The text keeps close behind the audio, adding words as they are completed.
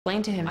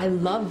Explain to him, I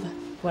love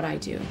what I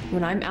do.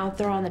 When I'm out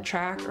there on the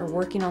track or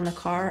working on the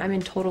car, I'm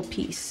in total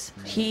peace.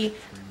 He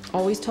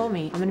always told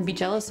me, I'm gonna be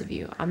jealous of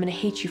you. I'm gonna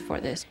hate you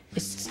for this.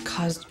 It's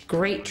caused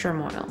great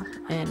turmoil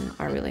in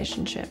our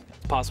relationship.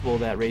 It's possible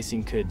that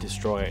racing could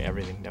destroy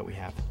everything that we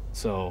have.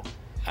 So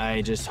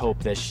I just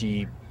hope that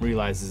she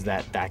realizes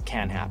that that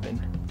can happen.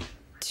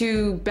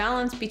 To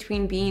balance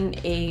between being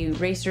a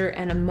racer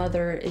and a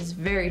mother is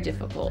very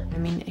difficult. I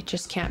mean, it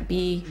just can't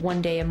be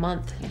one day a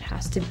month. It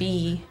has to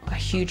be a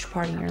huge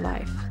part in your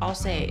life. I'll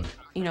say,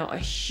 you know, a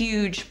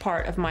huge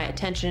part of my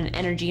attention,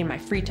 energy, and my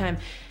free time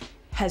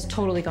has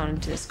totally gone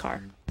into this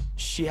car.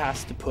 She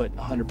has to put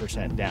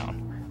 100%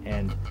 down,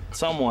 and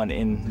someone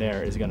in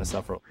there is gonna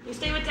suffer. You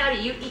stay with Daddy,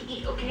 you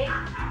eat, okay?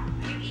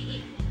 You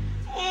eat.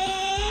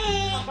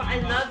 Papa, I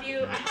love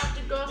you. I have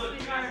to go,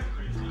 sweetheart.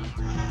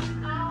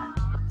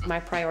 My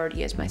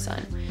priority is my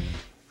son.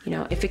 You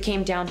know, if it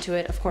came down to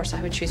it, of course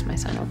I would choose my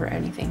son over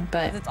anything,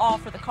 but it's all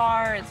for the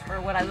car, it's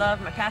for what I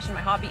love, my passion, my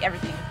hobby,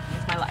 everything.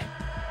 It's my life.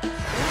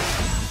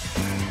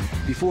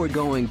 Before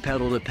going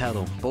pedal to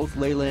pedal, both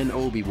Layla and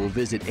Obi will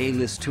visit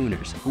A-list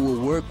tuners who will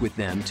work with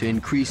them to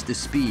increase the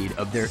speed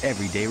of their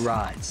everyday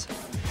rides.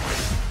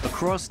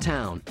 Across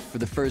town, for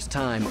the first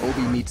time,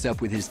 Obi meets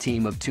up with his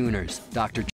team of tuners, Dr.